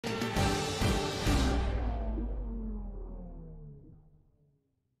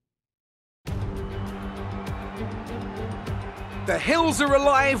The hills are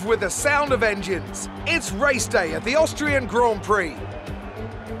alive with the sound of engines. It's race day at the Austrian Grand Prix.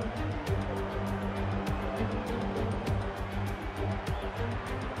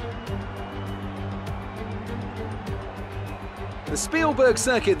 The Spielberg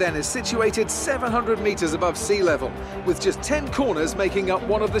circuit then is situated 700 metres above sea level, with just 10 corners making up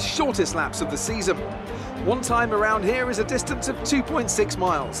one of the shortest laps of the season. One time around here is a distance of 2.6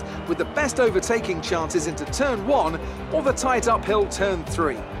 miles, with the best overtaking chances into turn 1 or the tight uphill turn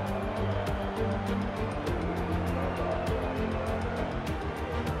 3.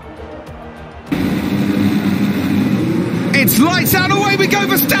 It's lights out, away we go.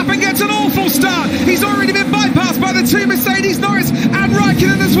 Verstappen gets an awful start. He's already been bypassed by the two Mercedes, Norris and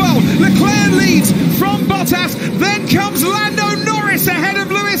Raikkonen as well. Leclerc leads from Bottas, then comes Lando Norris ahead of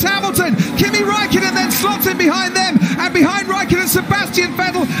Lewis Hamilton. Kimi Raikkonen then slots in behind them, and behind Raikkonen Sebastian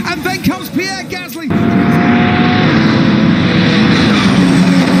Vettel, and then comes Pierre Gasly.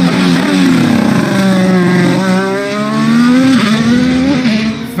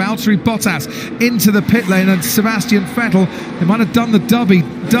 Valtteri Bottas into the pit lane, and Sebastian Vettel, they might have done the dummy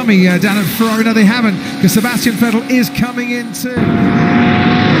down at Ferrari. No, they haven't, because Sebastian Vettel is coming in too.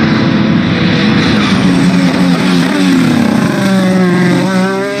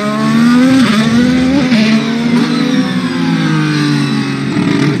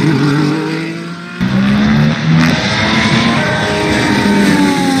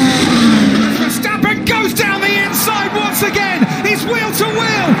 Verstappen goes down the inside once again. He's wheel to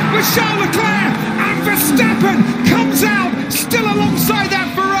wheel with Charles Leclerc, and Verstappen comes out still alongside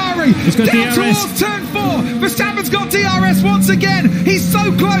that Ferrari. Down towards turn 4. Verstappen's got DRS once again. He's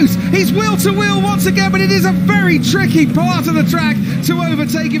so close. He's wheel to wheel once again, but it is a very tricky part of the track to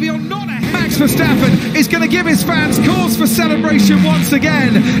overtake if you're not ahead. Max Verstappen is going to give his fans cause for celebration once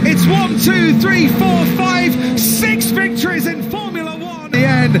again. It's 1, 2, 3, 4, 5, 6 victories in Formula 1. The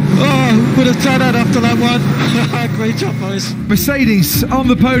end. Oh, would have done that after that one. Great job, boys. Mercedes on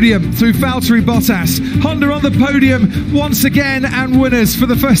the podium through Valtteri Bottas. Honda on the podium once again, and winners for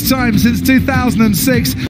the first time since 2006.